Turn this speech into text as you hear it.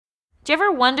Do you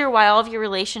ever wonder why all of your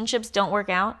relationships don't work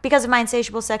out? Because of my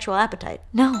insatiable sexual appetite.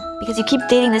 No, because you keep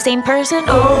dating the same person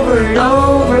over and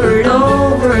over and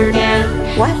over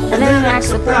again. What? And then act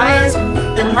surprised,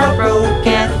 then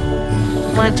heartbroken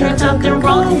when it turns out they're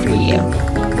wrong for you.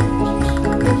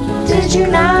 Did you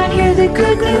not hear the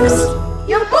good news?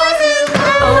 Your boy's in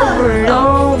love! Over and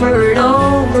over and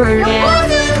over again. Your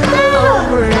boy's in love!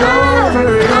 Over and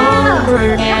over and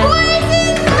over again. Your boy's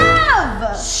in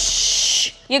love!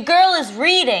 Shh! Your girl is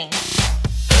reading.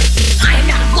 I am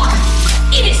not a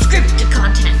vlogger. It is scripted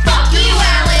content. Fuck you,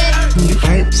 Alan. When you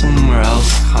write somewhere else,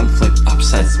 conflict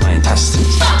upsets my intestines.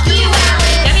 Fuck you,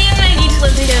 Alan. Demi and I need to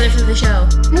live together for the show.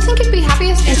 I think it'd be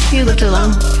happiest if you lived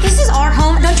alone. This is our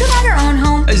home. Don't you have your own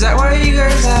home? Is that why you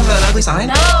guys have an ugly sign?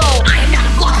 No! I am not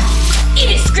a vlogger.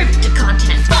 It is scripted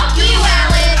content. Fuck you,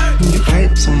 Alan. When you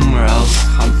write somewhere else,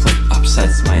 conflict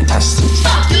upsets my intestines.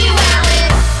 Fuck you, Alan.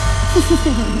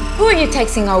 Who are you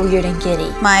texting all weird and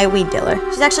giddy? My weed dealer.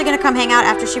 She's actually gonna come hang out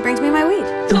after she brings me my weed.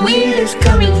 The weed is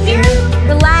coming here.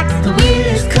 Relax. The weed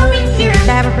is coming here.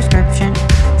 I have a prescription.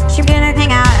 She's gonna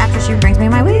hang out after she brings me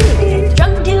my weed.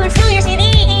 Drunk dealer, fill your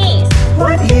CDs!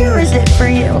 What year is it for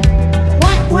you?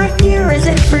 What year is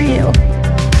it for you?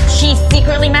 She's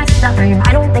secretly messed up.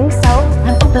 I don't think so.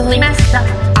 I'm openly messed up.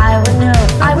 I would know.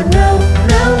 I would know.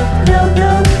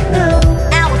 No.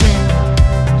 Alvin.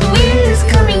 The weed is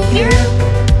coming here.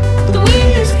 The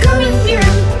weed is coming here.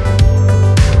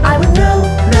 I would know.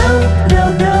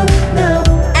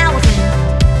 Alvin.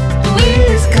 The weed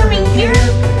is coming here.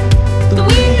 The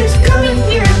weed is coming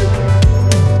here.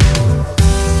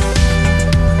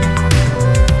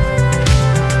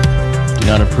 Do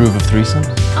you not approve of threesomes?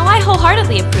 Oh, I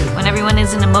wholeheartedly approve when everyone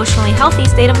is in an emotionally healthy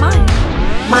state of mind.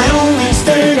 My only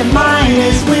state of mind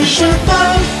is we should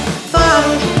fuck.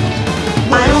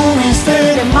 My only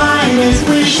state of mind is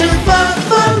we should fuck.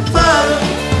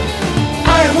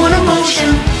 I have one emotion,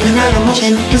 and that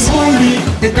emotion is horny.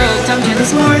 The girl told me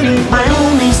this morning. My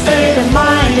only state of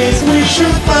mind is we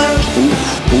should fuck.